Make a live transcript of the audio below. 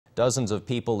Dozens of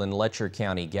people in Letcher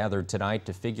County gathered tonight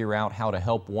to figure out how to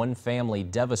help one family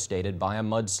devastated by a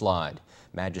mudslide.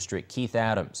 Magistrate Keith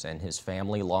Adams and his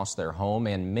family lost their home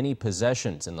and many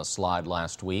possessions in the slide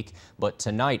last week, but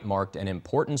tonight marked an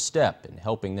important step in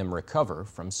helping them recover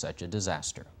from such a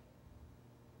disaster.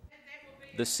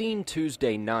 The scene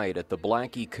Tuesday night at the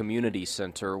Blackie Community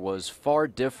Center was far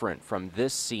different from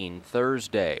this scene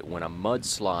Thursday when a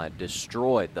mudslide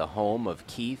destroyed the home of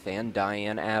Keith and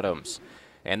Diane Adams.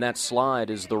 And that slide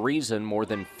is the reason more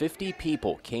than 50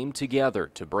 people came together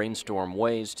to brainstorm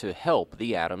ways to help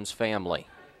the Adams family.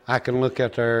 I can look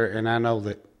out there and I know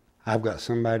that I've got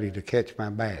somebody to catch my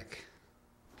back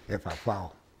if I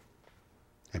fall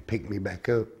and pick me back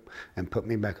up and put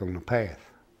me back on the path.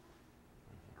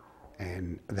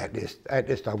 And that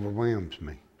just overwhelms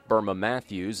me. Burma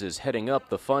Matthews is heading up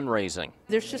the fundraising.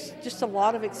 There's just a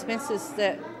lot of expenses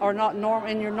that are not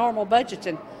in your normal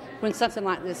budgeting when something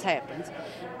like this happens.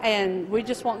 And we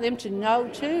just want them to know,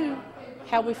 too,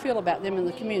 how we feel about them in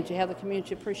the community, how the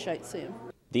community appreciates them.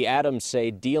 The Adams say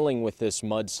dealing with this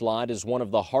mudslide is one of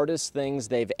the hardest things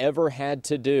they've ever had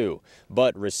to do,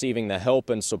 but receiving the help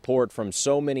and support from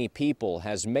so many people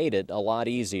has made it a lot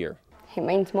easier. It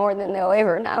means more than they'll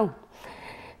ever know.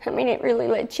 I mean, it really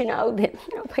lets you know that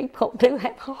people do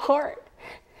have a heart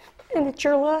and that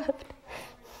you're loved.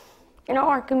 You know,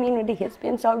 our community has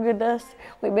been so good to us.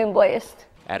 We've been blessed.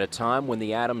 At a time when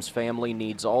the Adams family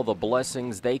needs all the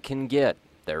blessings they can get,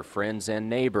 their friends and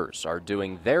neighbors are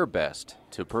doing their best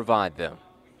to provide them.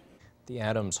 The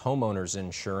Adams homeowners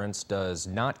insurance does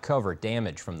not cover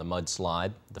damage from the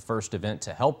mudslide. The first event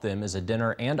to help them is a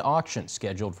dinner and auction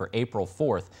scheduled for April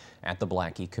 4th at the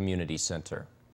Blackie Community Center.